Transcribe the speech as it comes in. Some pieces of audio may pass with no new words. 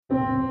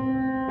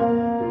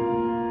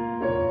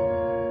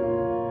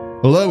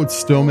Hello,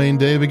 it's Stillmain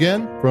Dave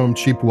again from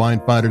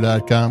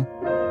CheapWineFinder.com.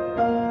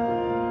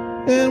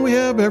 And we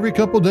have every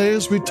couple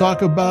days we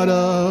talk about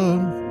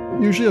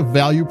usually a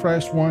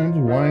value-priced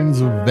wines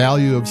of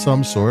value of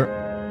some sort.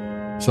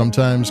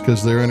 Sometimes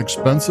because they're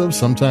inexpensive,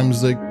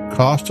 sometimes they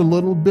cost a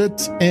little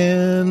bit,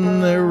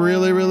 and they're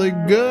really, really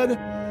good.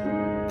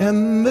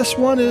 And this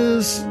one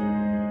is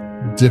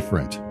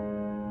different.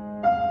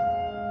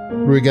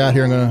 What do we got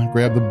here? I'm going to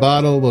grab the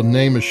bottle. The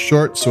name is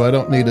short, so I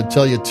don't need to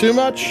tell you too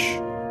much.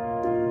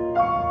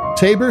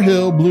 Tabor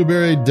Hill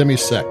Blueberry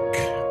Demi-Sec.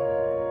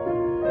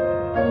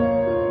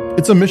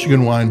 It's a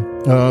Michigan wine.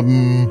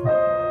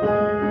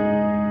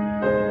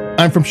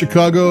 I'm from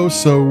Chicago,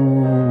 so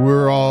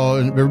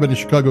everybody in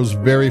Chicago is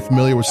very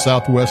familiar with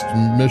Southwest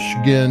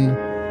Michigan.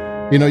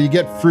 You know, you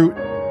get fruit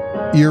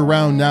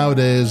year-round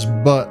nowadays,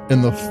 but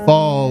in the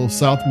fall,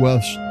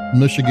 Southwest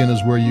Michigan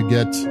is where you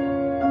get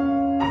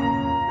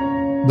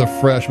the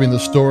fresh. I mean, the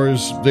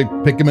stores, they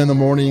pick them in the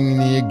morning,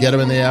 and you get them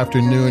in the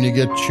afternoon. You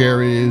get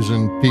cherries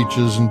and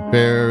peaches and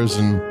pears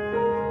and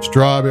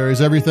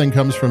strawberries. Everything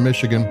comes from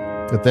Michigan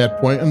at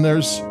that point. And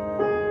there's,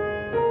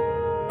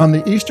 on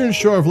the eastern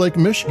shore of Lake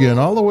Michigan,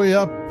 all the way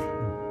up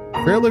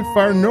fairly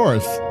far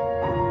north,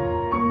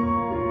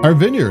 are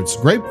vineyards,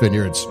 grape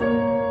vineyards.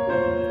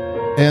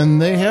 And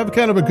they have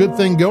kind of a good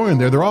thing going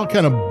there. They're all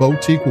kind of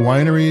boutique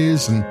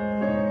wineries, and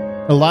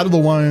a lot of the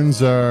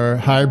wines are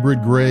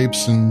hybrid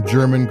grapes and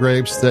German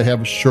grapes that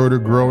have shorter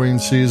growing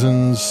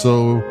seasons,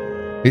 so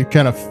it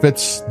kind of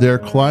fits their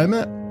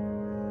climate.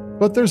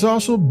 But there's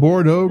also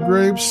Bordeaux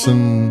grapes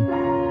and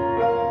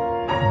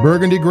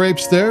Burgundy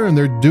grapes there, and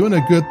they're doing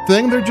a good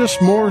thing. They're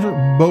just more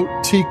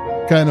boutique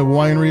kind of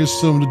wineries,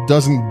 so it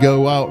doesn't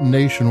go out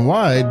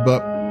nationwide,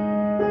 but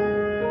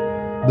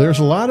there's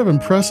a lot of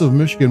impressive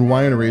Michigan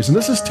wineries. And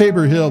this is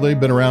Tabor Hill. They've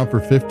been around for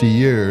 50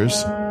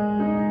 years.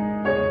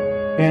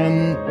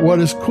 And what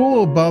is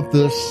cool about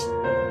this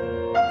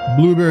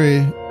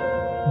blueberry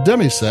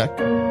demi-sec,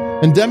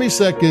 and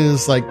demi-sec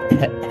is like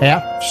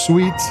half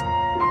sweet.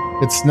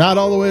 It's not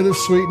all the way to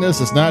sweetness.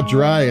 It's not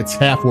dry. It's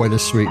halfway to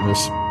sweetness.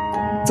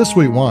 It's a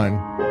sweet wine.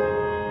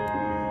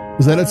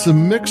 Is that it's a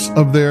mix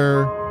of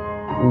their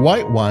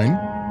white wine,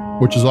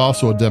 which is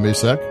also a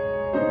demi-sec,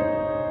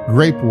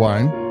 grape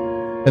wine,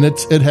 and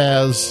it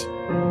has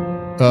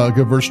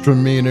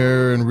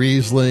Gewürztraminer and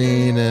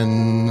Riesling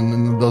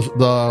and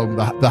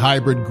the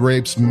hybrid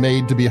grapes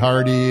made to be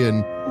hardy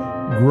and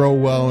grow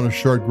well in a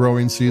short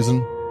growing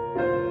season.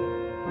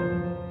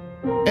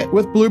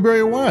 With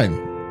blueberry wine.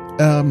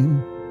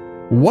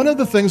 One of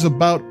the things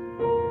about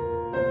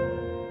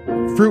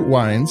fruit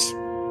wines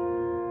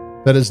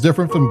that is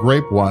different from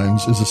grape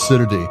wines is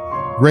acidity.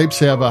 Grapes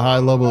have a high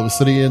level of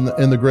acidity in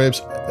the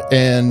grapes,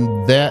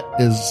 and that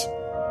is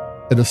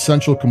an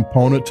essential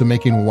component to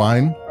making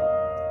wine.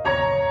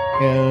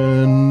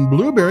 And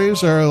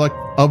blueberries are like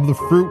of the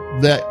fruit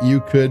that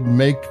you could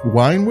make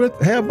wine with,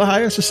 have the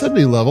highest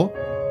acidity level.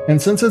 And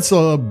since it's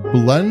a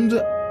blend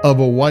of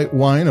a white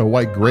wine, a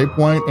white grape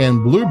wine,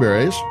 and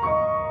blueberries,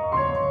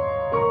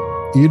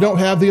 you don't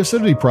have the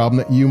acidity problem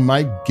that you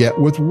might get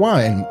with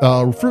wine,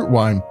 fruit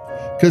wine.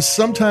 Because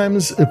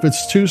sometimes if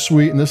it's too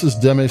sweet, and this is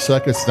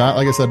demi-sec, it's not,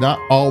 like I said, not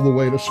all the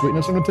way to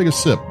sweetness. I'm going to take a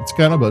sip. It's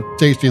kind of a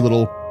tasty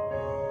little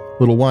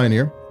wine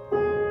here.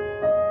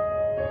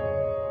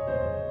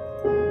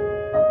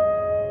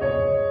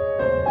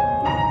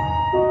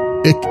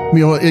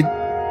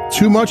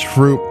 Too much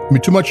fruit,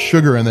 too much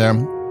sugar in there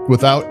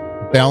without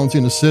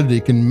balancing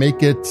acidity can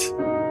make it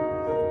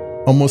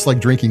almost like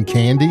drinking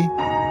candy.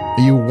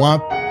 You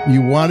want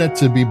it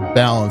to be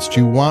balanced.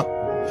 You want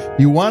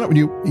it,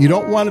 you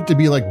don't want it to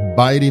be like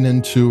biting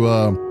into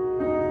a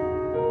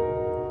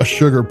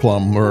sugar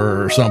plum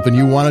or something.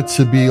 You want it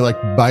to be like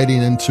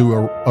biting into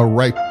a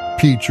ripe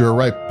peach or a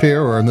ripe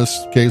pear, or in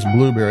this case,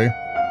 blueberry.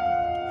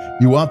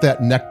 You want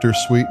that nectar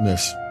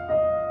sweetness.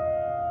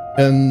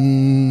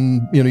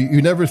 And,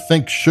 you never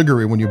think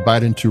sugary when you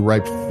bite into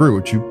ripe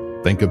fruit. You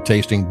think of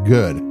tasting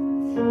good,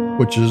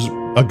 which is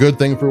a good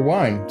thing for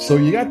wine. So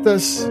you got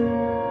this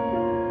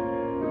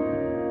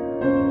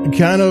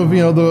kind of,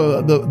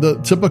 the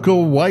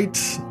typical white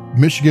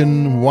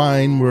Michigan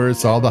wine where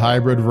it's all the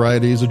hybrid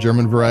varieties, the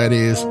German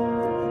varieties,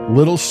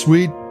 little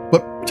sweet,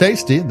 but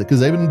tasty, because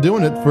they've been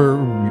doing it for,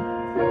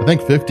 I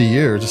think, 50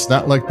 years. It's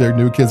not like they're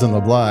new kids on the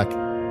block.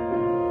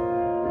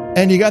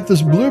 And you got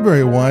this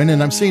blueberry wine,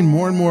 and I'm seeing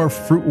more and more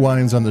fruit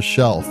wines on the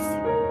shelf.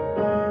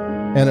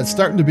 And it's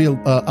starting to be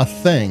a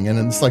thing, and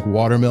it's like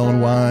watermelon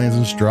wines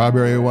and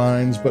strawberry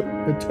wines. But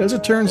as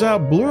it turns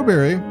out,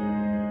 blueberry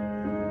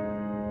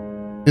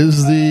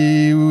is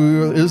the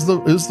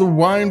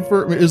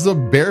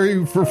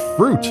berry for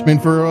fruit. I mean,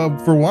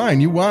 for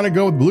wine, you want to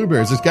go with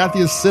blueberries. It's got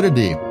the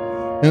acidity,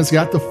 and it's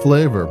got the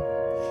flavor.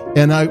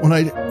 And when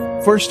I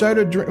first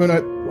started, when I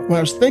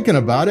was thinking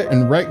about it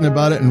and writing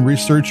about it and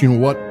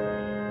researching what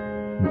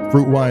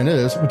fruit wine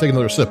is, I'm gonna take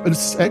another sip, but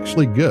it's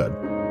actually good.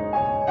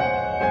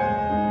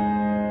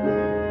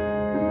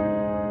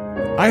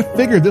 I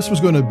figured this was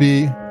going to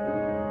be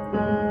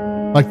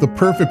like the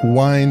perfect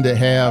wine to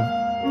have,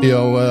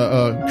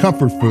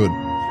 comfort food.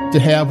 to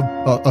have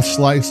a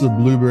slice of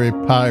blueberry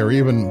pie or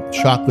even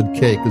chocolate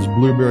cake, because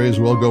blueberries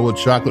will go with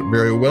chocolate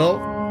very well.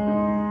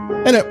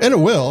 And it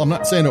will. I'm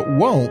not saying it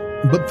won't,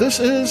 but this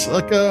is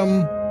like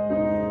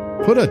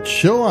put a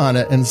chill on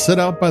it and sit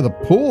out by the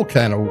pool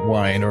kind of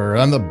wine, or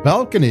on the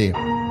balcony.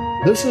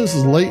 This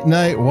is late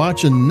night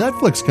watching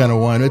Netflix kind of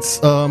wine. It's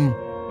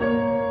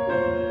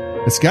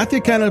got the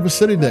kind of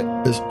acidity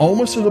that is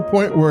almost to the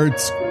point where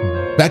it's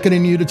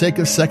beckoning you to take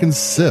a second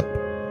sip.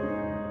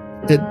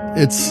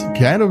 It's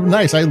kind of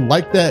nice. I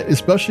like that,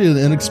 especially in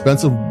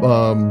inexpensive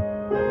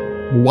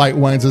white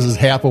wines. This is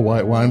half a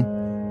white wine.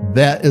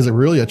 That is a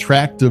really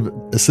attractive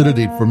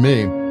acidity for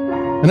me.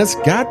 And it's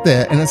got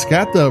that, and it's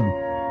got the,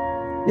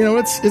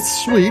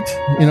 it's sweet.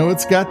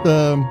 It's got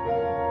the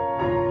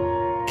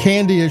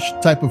candy-ish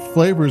type of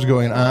flavors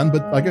going on,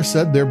 but like I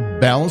said, they're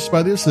balanced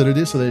by the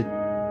acidity, so the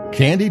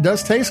candy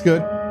does taste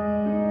good.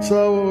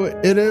 So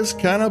it is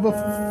kind of a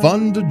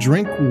fun to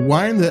drink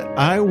wine that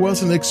I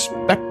wasn't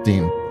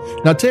expecting.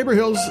 Now, Tabor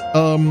Hills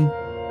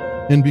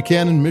in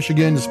Buchanan,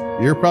 Michigan,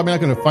 you're probably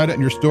not going to find it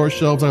in your store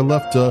shelves. I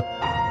left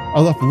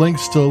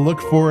links to look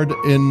for it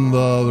in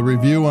the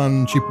review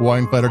on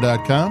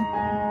cheapwinefighter.com.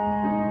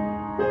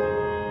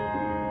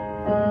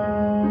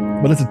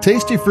 But it's a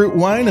tasty fruit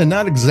wine, and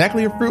not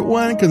exactly a fruit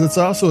wine, because it's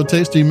also a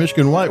tasty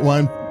Michigan white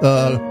wine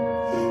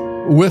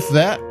with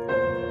that,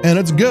 and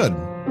it's good.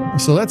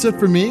 So that's it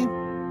for me.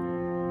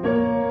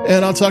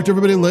 And I'll talk to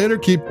everybody later.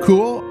 Keep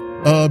cool,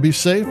 be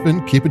safe,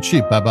 and keep it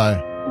cheap.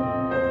 Bye-bye.